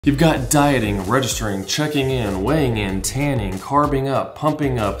You've got dieting, registering, checking in, weighing in, tanning, carbing up,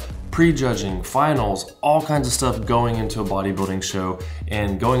 pumping up, prejudging, finals, all kinds of stuff going into a bodybuilding show.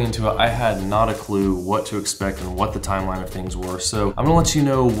 And going into it, I had not a clue what to expect and what the timeline of things were. So I'm gonna let you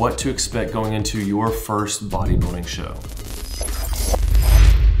know what to expect going into your first bodybuilding show.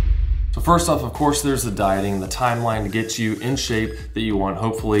 So first off, of course, there's the dieting, the timeline to get you in shape that you want.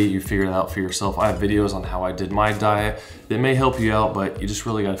 Hopefully you figured it out for yourself. I have videos on how I did my diet that may help you out, but you just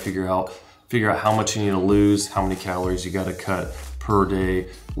really gotta figure out how much you need to lose, how many calories you gotta cut per day,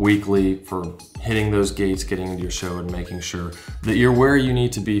 weekly, for hitting those gates, getting into your show and making sure that you're where you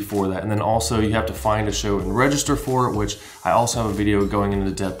need to be for that. And then also you have to find a show and register for it, which I also have a video going into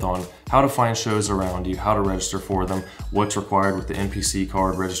depth on how to find shows around you, how to register for them, what's required with the NPC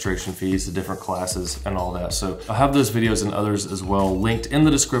card, registration fees, the different classes and all that. So I'll have those videos and others as well linked in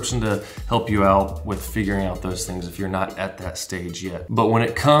the description to help you out with figuring out those things if you're not at that stage yet. But when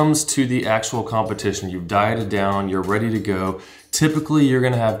it comes to the actual competition, you've dieted down, you're ready to go. Typically, you're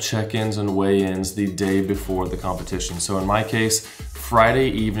gonna have check-ins and weigh-ins the day before the competition. So in my case, Friday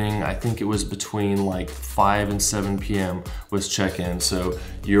evening, I think it was between like 5 and 7 p.m. was check-in. So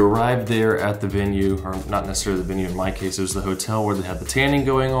you arrive there at the venue, or not necessarily the venue, in my case, it was the hotel where they had the tanning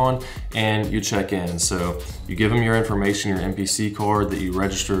going on, and you check in. So you give them your information, your NPC card that you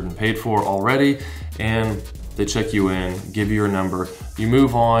registered and paid for already, and they check you in, give you your number. You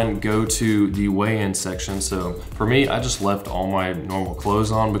move on, go to the weigh-in section. So for me, I just left all my normal clothes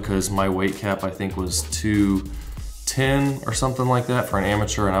on because my weight cap, I think, was 210 or something like that for an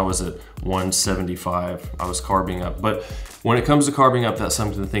amateur, and I was at 175. I was carbing up. But when it comes to carbing up, that's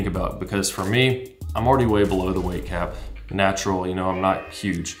something to think about, because for me, I'm already way below the weight cap. Natural, you know, I'm not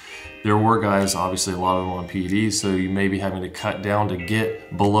huge. There were guys, obviously a lot of them on PEDs, so you may be having to cut down to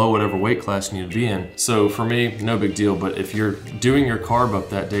get below whatever weight class you need to be in. So for me, no big deal, but if you're doing your carb up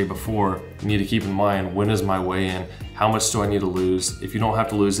that day before, you need to keep in mind, when is my weigh-in? How much do I need to lose? If you don't have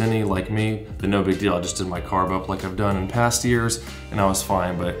to lose any like me, then no big deal. I just did my carb up like I've done in past years and I was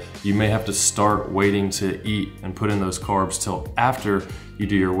fine, but you may have to start waiting to eat and put in those carbs till after you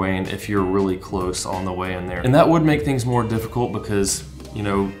do your weigh-in if you're really close on the weigh-in there. And that would make things more difficult because, you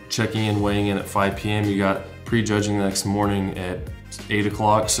know, checking in, weighing in at 5 p.m., you got prejudging the next morning at 8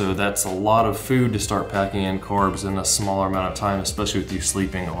 o'clock, so that's a lot of food to start packing in carbs in a smaller amount of time, especially with you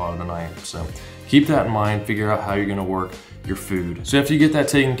sleeping a lot of the night. So keep that in mind, figure out how you're gonna work your food. So after you get that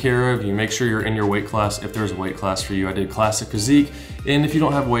taken care of, you make sure you're in your weight class if there's a weight class for you. I did classic physique, and if you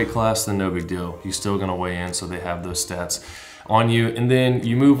don't have weight class, then no big deal. You're still gonna weigh in, so they have those stats on you. And then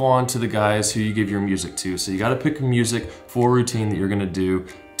you move on to the guys who you give your music to. So you gotta pick music for a routine that you're gonna do.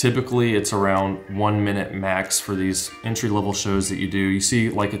 Typically it's around 1 minute max for these entry-level shows that you do. You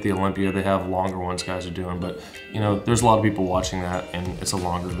see, like at the Olympia, they have longer ones guys are doing, but you know, there's a lot of people watching that and it's a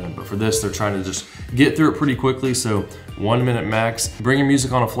longer event. But for this, they're trying to just get through it pretty quickly. So 1 minute max. Bring your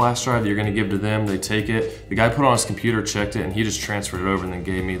music on a flash drive that you're gonna give to them. They take it. The guy put it on his computer, checked it, and he just transferred it over and then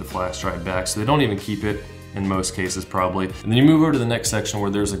gave me the flash drive back. So they don't even keep it in most cases, probably. And then you move over to the next section where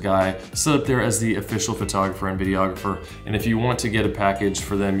there's a guy set up there as the official photographer and videographer. And if you want to get a package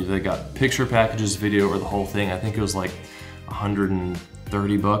for them, they got picture packages, video, or the whole thing. I think it was like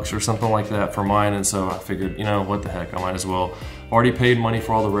 130 bucks or something like that for mine. And so I figured, you know, what the heck, I might as well. Already paid money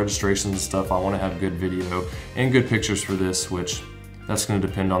for all the registrations and stuff. I want to have good video and good pictures for this, which that's going to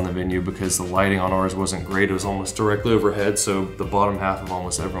depend on the venue because the lighting on ours wasn't great. It was almost directly overhead, so the bottom half of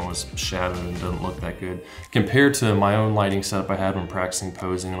almost everyone was shadowed and doesn't look that good compared to my own lighting setup I had when practicing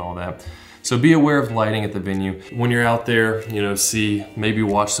posing and all that. So be aware of lighting at the venue. When you're out there, you know, maybe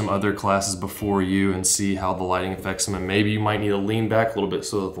watch some other classes before you and see how the lighting affects them, and maybe you might need to lean back a little bit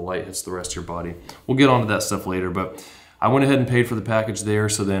so that the light hits the rest of your body. We'll get onto that stuff later, but I went ahead and paid for the package there,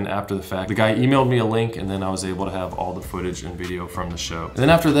 so then after the fact, the guy emailed me a link and then I was able to have all the footage and video from the show. And then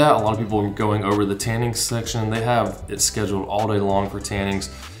after that, a lot of people are going over the tanning section. They have it scheduled all day long for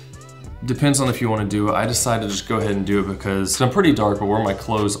tannings. Depends on if you want to do it. I decided to just go ahead and do it because I'm pretty dark, but where my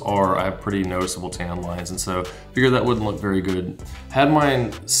clothes are, I have pretty noticeable tan lines, and so figured that wouldn't look very good. Had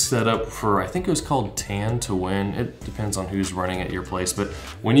mine set up for, I think it was called Tan to Win. It depends on who's running at your place, but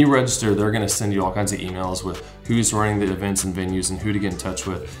when you register, they're gonna send you all kinds of emails with who's running the events and venues and who to get in touch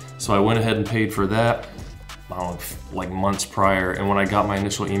with. So I went ahead and paid for that, I don't know, like months prior, and when I got my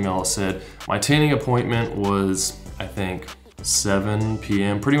initial email, it said my tanning appointment was, I think, 7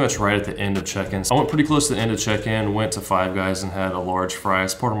 p.m., pretty much right at the end of check-in. So I went pretty close to the end of check-in, went to Five Guys and had a large fry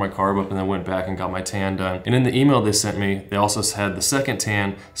as part of my carb up, and then went back and got my tan done. And in the email they sent me, they also had the second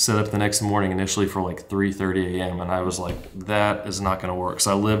tan set up the next morning, initially for like 3:30 a.m. And I was like, that is not gonna work.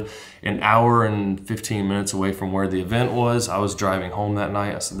 So I live an hour and 15 minutes away from where the event was. I was driving home that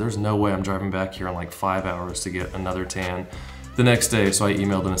night. I said, there's no way I'm driving back here in like 5 hours to get another tan the next day. So I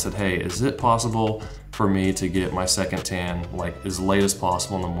emailed them and said, hey, is it possible for me to get my second tan like as late as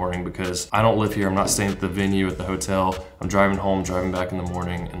possible in the morning, because I don't live here, I'm not staying at the venue at the hotel, I'm driving home, driving back in the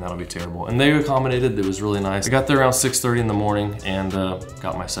morning, and that'll be terrible. And they accommodated, it was really nice. I got there around 6:30 in the morning and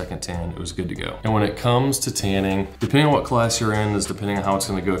got my second tan, it was good to go. And when it comes to tanning, depending on what class you're in is depending on how it's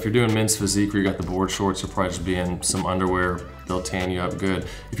gonna go. If you're doing men's physique where you got the board shorts, you'll probably just be in some underwear, they'll tan you up good.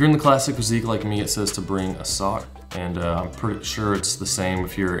 If you're in the classic physique like me, it says to bring a sock. And I'm pretty sure it's the same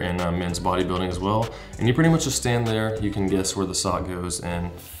if you're in men's bodybuilding as well. And you pretty much just stand there, you can guess where the sock goes,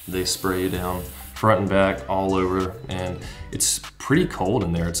 and they spray you down front and back all over. And it's pretty cold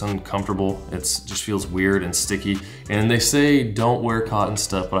in there, it's uncomfortable, it just feels weird and sticky. And they say don't wear cotton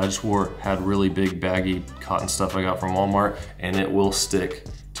stuff, but I just had really big baggy cotton stuff I got from Walmart, and it will stick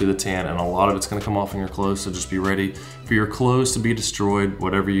to the tan, and a lot of it's gonna come off in your clothes, so just be ready for your clothes to be destroyed,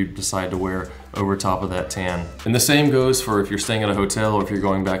 whatever you decide to wear over top of that tan. And the same goes for if you're staying at a hotel or if you're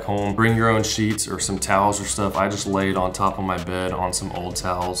going back home. Bring your own sheets or some towels or stuff. I just laid on top of my bed on some old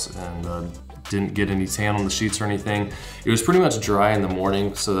towels and didn't get any tan on the sheets or anything. It was pretty much dry in the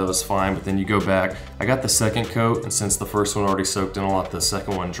morning, so that was fine, but then you go back. I got the second coat, and since the first one already soaked in a lot, the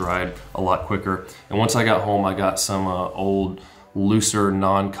second one dried a lot quicker. And once I got home, I got some old looser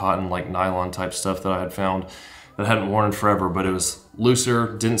non-cotton like nylon type stuff that I had found that I hadn't worn in forever, but it was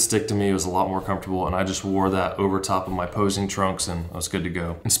looser, didn't stick to me, it was a lot more comfortable, and I just wore that over top of my posing trunks and I was good to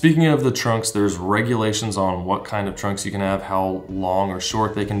go. And speaking of the trunks, there's regulations on what kind of trunks you can have, how long or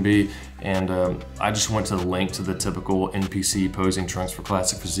short they can be, and I just went to the link to the typical NPC posing trunks for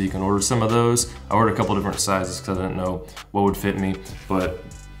classic physique and ordered some of those. I ordered a couple different sizes because I didn't know what would fit me, but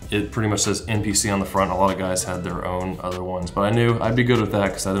it pretty much says NPC on the front. A lot of guys had their own other ones, but I knew I'd be good with that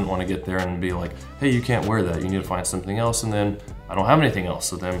because I didn't want to get there and be like, hey, you can't wear that. You need to find something else. And then I don't have anything else.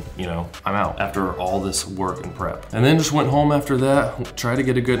 So then, you know, I'm out after all this work and prep. And then just went home after that, tried to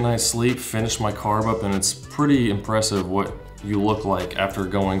get a good night's sleep, finished my carb up, and it's pretty impressive what you look like after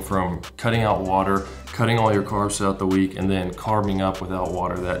going from cutting out water, cutting all your carbs throughout the week, and then carbing up without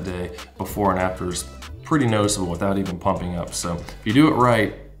water that day. Before and after is pretty noticeable without even pumping up. So if you do it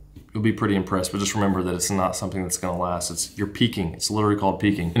right, you'll be pretty impressed, but just remember that it's not something that's gonna last. You're peaking, it's literally called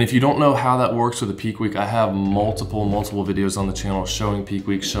peaking. And if you don't know how that works with a peak week, I have multiple videos on the channel showing peak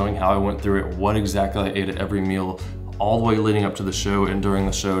week, showing how I went through it, what exactly I ate at every meal, all the way leading up to the show and during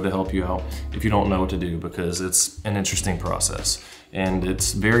the show to help you out if you don't know what to do, because it's an interesting process. And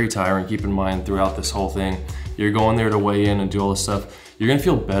it's very tiring. Keep in mind throughout this whole thing, you're going there to weigh in and do all this stuff. You're gonna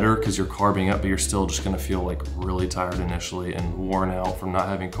feel better because you're carbing up, but you're still just gonna feel like really tired initially and worn out from not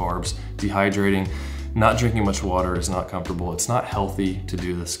having carbs, dehydrating. Not drinking much water is not comfortable. It's not healthy to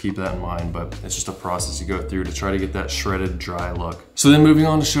do this, keep that in mind, but it's just a process you go through to try to get that shredded, dry look. So then moving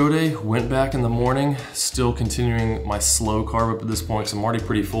on to show day, went back in the morning, still continuing my slow carb up at this point, because I'm already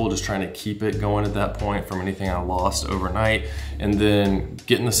pretty full, just trying to keep it going at that point from anything I lost overnight. And then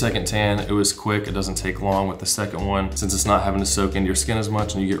getting the second tan, it was quick, it doesn't take long with the second one, since it's not having to soak into your skin as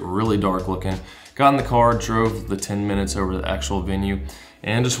much and you get really dark looking. Got in the car, drove the 10 minutes over to the actual venue,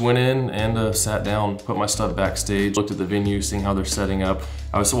 and just went in and sat down, put my stuff backstage, looked at the venue, seeing how they're setting up.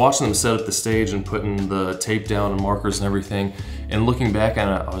 I was watching them set up the stage and putting the tape down and markers and everything, and looking back at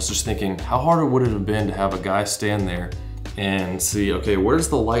it, I was just thinking, how hard would it have been to have a guy stand there and see, okay, where's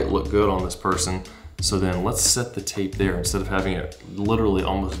the light look good on this person? So then let's set the tape there instead of having it literally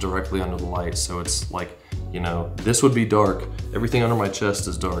almost directly under the light. So it's like, you know, this would be dark. Everything under my chest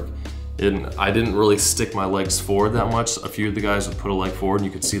is dark. And I didn't really stick my legs forward that much. A few of the guys would put a leg forward and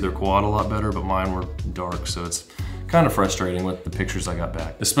you could see their quad a lot better, but mine were dark. So it's kind of frustrating with the pictures I got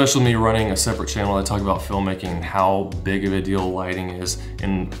back. Especially me running a separate channel, I talk about filmmaking and how big of a deal lighting is.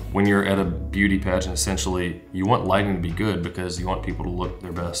 And when you're at a beauty pageant, essentially, you want lighting to be good because you want people to look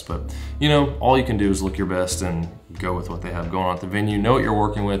their best. But you know, all you can do is look your best and go with what they have going on at the venue, know what you're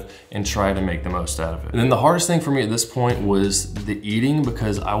working with, and try to make the most out of it. And then the hardest thing for me at this point was the eating,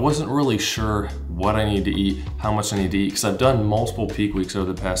 because I wasn't really sure what I need to eat, how much I need to eat, because I've done multiple peak weeks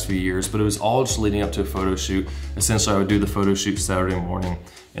over the past few years, but it was all just leading up to a photo shoot. Essentially, I would do the photo shoot Saturday morning,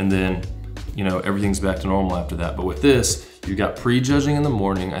 and then, you know, everything's back to normal after that. But with this, you got pre-judging in the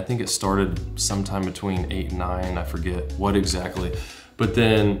morning. I think it started sometime between 8 and 9, I forget what exactly. But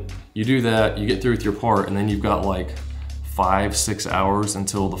then you do that, you get through with your part, and then you've got like 5-6 hours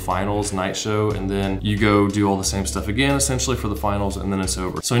until the finals night show, and then you go do all the same stuff again essentially for the finals, and then it's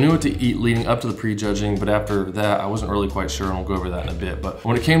over. So I knew what to eat leading up to the prejudging, but after that I wasn't really quite sure, and I'll go over that in a bit. But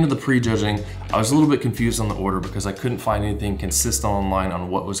when it came to the prejudging, I was a little bit confused on the order because I couldn't find anything consistent online on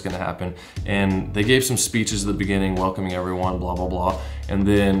what was going to happen. And they gave some speeches at the beginning welcoming everyone, blah blah blah, and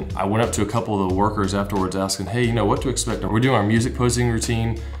then I went up to a couple of the workers afterwards asking, hey, you know what to expect? Are we doing our music posing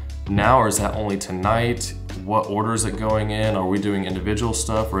routine now, or is that only tonight? What order is it going in? Are we doing individual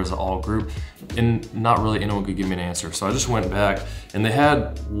stuff, or is it all group? And not really anyone could give me an answer. So I just went back, and they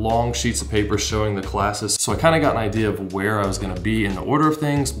had long sheets of paper showing the classes. So I kind of got an idea of where I was gonna be in the order of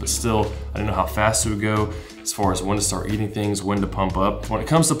things, but still, I didn't know how fast it would go as far as when to start eating things, when to pump up. When it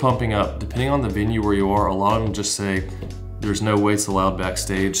comes to pumping up, depending on the venue where you are, a lot of them just say, there's no weights allowed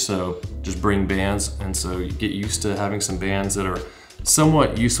backstage, so just bring bands. And so you get used to having some bands that are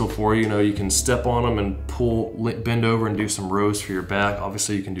somewhat useful for you. You know, you can step on them and pull, bend over and do some rows for your back.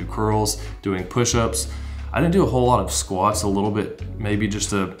 Obviously you can do curls, doing push-ups. I didn't do a whole lot of squats, a little bit, maybe just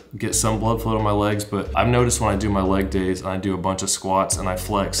to get some blood flow to my legs, but I've noticed when I do my leg days and I do a bunch of squats and I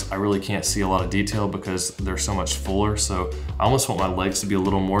flex, I really can't see a lot of detail because they're so much fuller. So I almost want my legs to be a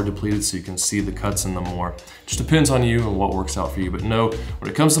little more depleted so you can see the cuts in them more. Just depends on you and what works out for you. But no,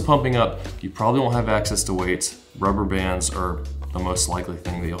 when it comes to pumping up, you probably won't have access to weights. Rubber bands are the most likely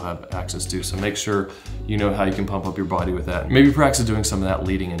thing that you'll have access to. So make sure you know how you can pump up your body with that. Maybe practice doing some of that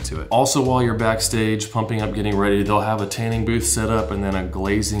leading into it. Also, while you're backstage pumping up, getting ready, they'll have a tanning booth set up and then a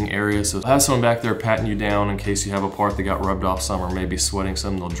glazing area. So have someone back there patting you down in case you have a part that got rubbed off some, or maybe sweating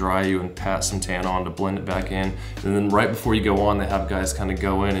some. They'll dry you and pat some tan on to blend it back in. And then right before you go on, they have guys kind of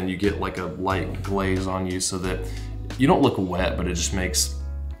go in and you get like a light glaze on you so that you don't look wet, but it just makes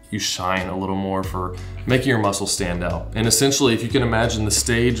you shine a little more for making your muscles stand out. And essentially, if you can imagine the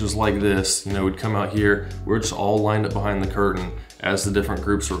stage was like this, you know, we'd come out here, we're just all lined up behind the curtain as the different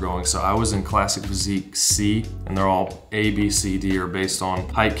groups were going. So I was in Classic Physique C, and they're all A, B, C, D are based on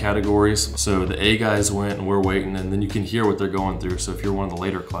height categories. So the A guys went and we're waiting, and then you can hear what they're going through. So if you're one of the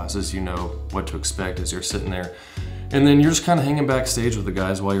later classes, you know what to expect as you're sitting there. And then you're just kind of hanging backstage with the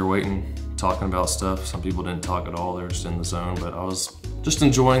guys while you're waiting, talking about stuff. Some people didn't talk at all, they were just in the zone, but I was just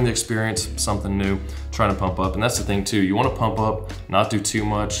enjoying the experience, something new, trying to pump up. And that's the thing too, you want to pump up, not do too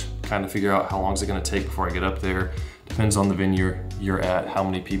much, kind of figure out how long is it going to take before I get up there. Depends on the venue you're at, how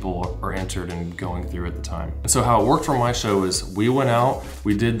many people are entered and going through at the time. And so how it worked for my show is we went out,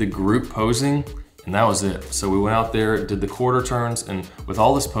 we did the group posing, and that was it. So we went out there, did the quarter turns, and with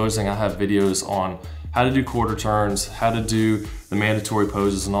all this posing, I have videos on how to do quarter turns, how to do the mandatory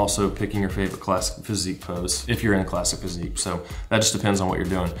poses, and also picking your favorite Classic Physique pose if you're in Classic Physique. So that just depends on what you're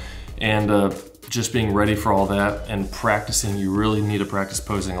doing. And just being ready for all that and practicing, you really need to practice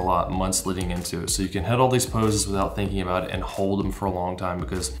posing a lot months leading into it. So you can hit all these poses without thinking about it and hold them for a long time,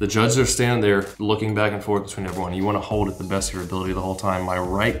 because the judges are standing there looking back and forth between everyone. You want to hold it the best of your ability the whole time. My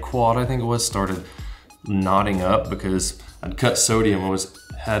right quad, I think it was, started knotting up because I'd cut sodium and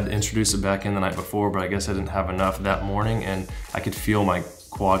had introduced it back in the night before, but I guess I didn't have enough that morning, and I could feel my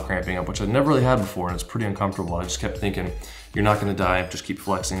quad cramping up, which I'd never really had before, and it's pretty uncomfortable. I just kept thinking, you're not gonna die, just keep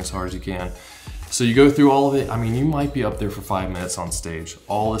flexing as hard as you can. So you go through all of it. I mean, you might be up there for 5 minutes on stage,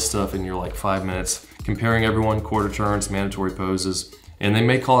 all this stuff in your like 5 minutes, comparing everyone, quarter turns, mandatory poses, and they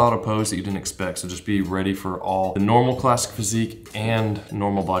may call out a pose that you didn't expect, so just be ready for all the normal Classic Physique and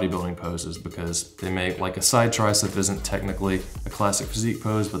normal bodybuilding poses, because they may, like a side tricep isn't technically a Classic Physique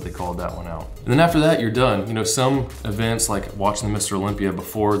pose, but they called that one out. And then after that, you're done. You know, some events, like watching the Mr. Olympia,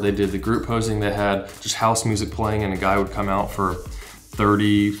 before they did the group posing, they had just house music playing and a guy would come out for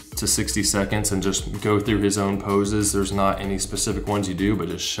 30 to 60 seconds and just go through his own poses. There's not any specific ones you do, but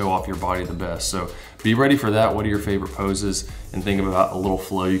just show off your body the best. So be ready for that. What are your favorite poses? And think about a little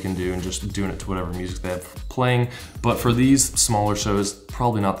flow you can do and just doing it to whatever music they have playing. But for these smaller shows,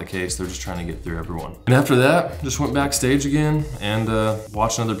 probably not the case. They're just trying to get through everyone. And after that, just went backstage again and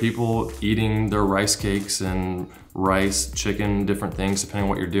watching other people eating their rice cakes and rice, chicken, different things depending on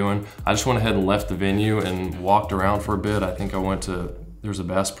what you're doing. I just went ahead and left the venue and walked around for a bit. I think I went to, there's a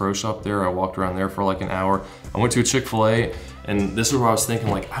Bass Pro Shop there. I walked around there for like an hour. I went to a Chick-fil-A, and this is where I was thinking,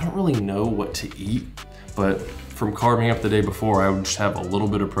 like, I don't really know what to eat, but from carving up the day before, I would just have a little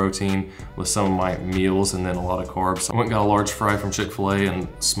bit of protein with some of my meals and then a lot of carbs. I went and got a large fry from Chick-fil-A and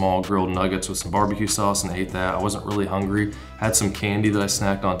small grilled nuggets with some barbecue sauce and ate that. I wasn't really hungry. Had some candy that I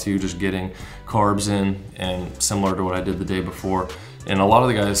snacked on too, just getting carbs in, and similar to what I did the day before. And a lot of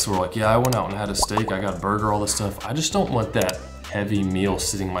the guys were like, yeah, I went out and had a steak, I got a burger, all this stuff. I just don't want that heavy meal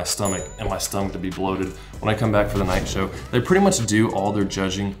sitting in my stomach and my stomach to be bloated when I come back for the night show. They pretty much do all their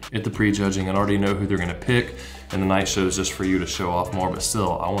judging at the pre-judging and already know who they're gonna pick, and the night show is just for you to show off more, but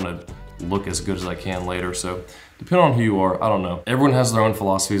still, I wanna look as good as I can later. So depending on who you are, I don't know. Everyone has their own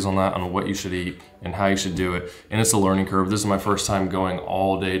philosophies on that, on what you should eat and how you should do it. And it's a learning curve. This is my first time going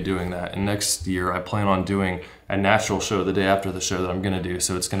all day doing that. And next year I plan on doing a natural show the day after the show that I'm gonna do.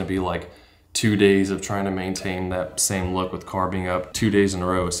 So it's gonna be like 2 days of trying to maintain that same look with carbing up 2 days in a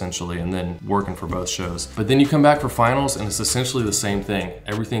row essentially, and then working for both shows. But then you come back for finals and it's essentially the same thing.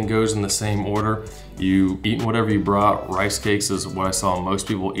 Everything goes in the same order. You eat whatever you brought. Rice cakes is what I saw most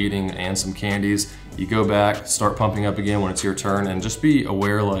people eating, and some candies. You go back, start pumping up again when it's your turn, and just be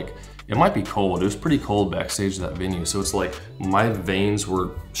aware, like, it might be cold. It was pretty cold backstage at that venue. So it's like my veins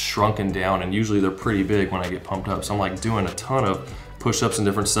were shrunken down, and usually they're pretty big when I get pumped up. So I'm like doing a ton of push-ups and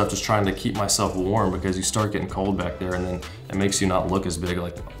different stuff, just trying to keep myself warm, because you start getting cold back there and then it makes you not look as big,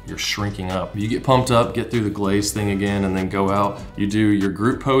 like you're shrinking up. You get pumped up, get through the glaze thing again, and then go out. You do your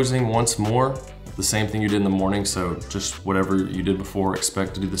group posing once more, the same thing you did in the morning. So just whatever you did before,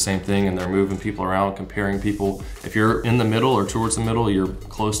 expect to do the same thing, and they're moving people around, comparing people. If you're in the middle or towards the middle, you're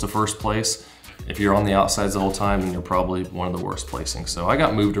close to first place. If you're on the outsides the whole time, then you're probably one of the worst placing. So I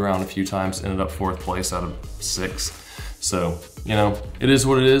got moved around a few times, ended up 4th place out of 6. So, you know, it is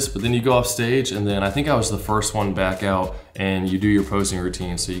what it is, but then you go off stage, and then I think I was the first one back out, and you do your posing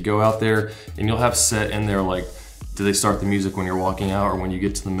routine. So you go out there and you'll have set in there, like, do they start the music when you're walking out or when you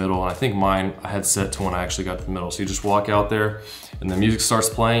get to the middle? And I think mine, I had set to when I actually got to the middle. So you just walk out there and the music starts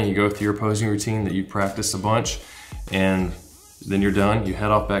playing, you go through your posing routine that you practiced a bunch, and then you're done. You head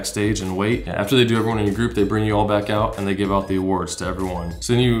off backstage and wait. And after they do everyone in your group, they bring you all back out and they give out the awards to everyone.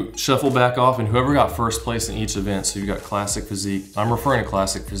 So then you shuffle back off, and whoever got first place in each event, so you got classic physique. I'm referring to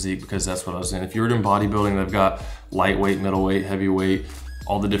classic physique because that's what I was in. If you were doing bodybuilding, they've got lightweight, middleweight, heavyweight,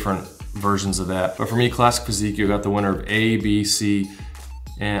 all the different versions of that. But for me, classic physique, you got the winner of A, B, C,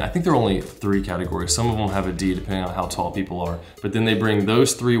 and I think there are only 3 categories. Some of them have a D depending on how tall people are. But then they bring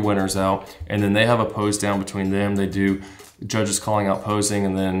those 3 winners out, and then they have a pose down between them. They do judges calling out posing,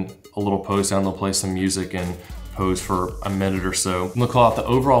 and then a little pose down, they'll play some music and pose for a minute or so. And they'll call out the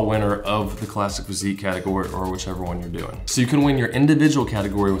overall winner of the classic physique category, or whichever one you're doing. So you can win your individual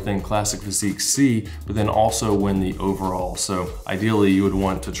category within classic physique C, but then also win the overall. So ideally you would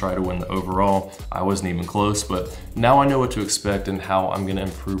want to try to win the overall. I wasn't even close, but now I know what to expect and how I'm gonna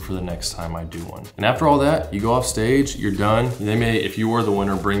improve for the next time I do one. And after all that, you go off stage, you're done. They may, if you were the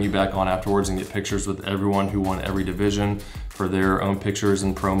winner, bring you back on afterwards and get pictures with everyone who won every division for their own pictures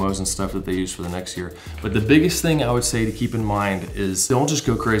and promos and stuff that they use for the next year. But the biggest thing I would say to keep in mind is don't just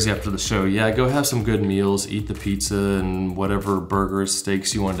go crazy after the show. Yeah, go have some good meals, eat the pizza and whatever burgers,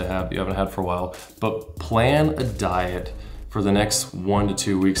 steaks you wanted to have that you haven't had for a while, but plan a diet for the next 1 to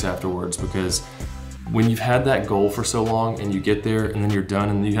 2 weeks afterwards, because when you've had that goal for so long and you get there and then you're done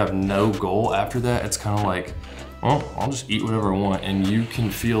and you have no goal after that, it's kind of like, well, I'll just eat whatever I want, and you can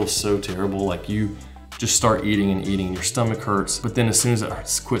feel so terrible. Like you just start eating and eating, your stomach hurts, but then as soon as it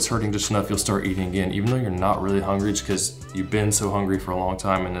quits hurting just enough, you'll start eating again, even though you're not really hungry, just because you've been so hungry for a long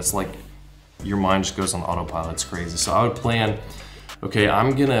time, and it's like your mind just goes on autopilot. It's crazy. So I would plan, okay,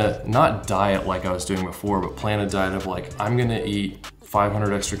 I'm gonna not diet like I was doing before, but plan a diet of like, I'm gonna eat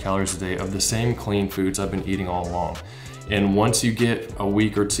 500 extra calories a day of the same clean foods I've been eating all along. And once you get a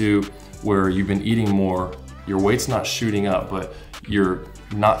week or 2 where you've been eating more, your weight's not shooting up, but you're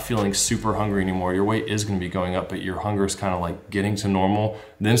not feeling super hungry anymore. Your weight is gonna be going up, but your hunger is kind of like getting to normal.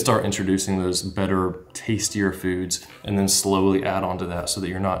 Then start introducing those better, tastier foods, and then slowly add on to that so that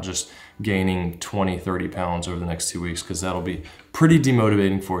you're not just gaining 20, 30 pounds over the next 2 weeks, because that'll be pretty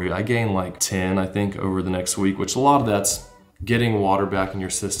demotivating for you. I gained like 10, I think, over the next week, which a lot of that's getting water back in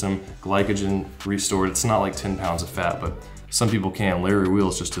your system, glycogen restored. It's not like 10 pounds of fat, but some people can. Larry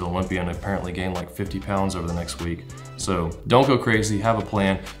Wheels just did Olympia and apparently gained like 50 pounds over the next week. So don't go crazy, have a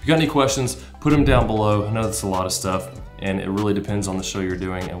plan. If you got any questions, put them down below. I know that's a lot of stuff, and it really depends on the show you're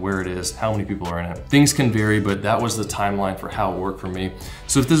doing and where it is, how many people are in it. Things can vary, but that was the timeline for how it worked for me.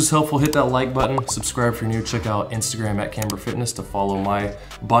 So if this is helpful, hit that like button, subscribe if you're new, check out Instagram at Camber Fitness to follow my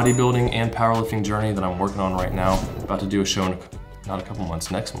bodybuilding and powerlifting journey that I'm working on right now. About to do a show in not a couple months,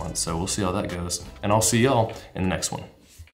 next month, so we'll see how that goes. And I'll see y'all in the next one.